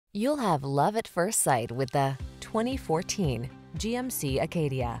You'll have love at first sight with the 2014 GMC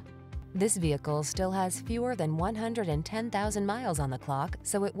Acadia. This vehicle still has fewer than 110,000 miles on the clock,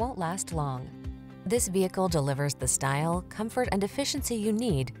 so it won't last long. This vehicle delivers the style, comfort, and efficiency you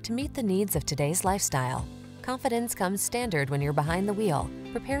need to meet the needs of today's lifestyle. Confidence comes standard when you're behind the wheel,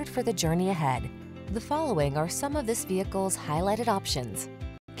 prepared for the journey ahead. The following are some of this vehicle's highlighted options: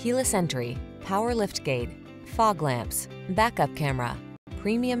 keyless entry, power liftgate, fog lamps, backup camera,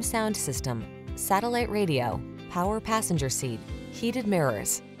 premium sound system, satellite radio, power passenger seat, heated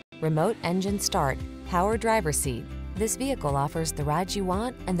mirrors, remote engine start, power driver seat. This vehicle offers the ride you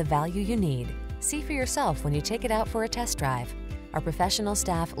want and the value you need. See for yourself when you take it out for a test drive. Our professional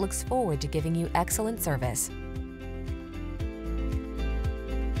staff looks forward to giving you excellent service.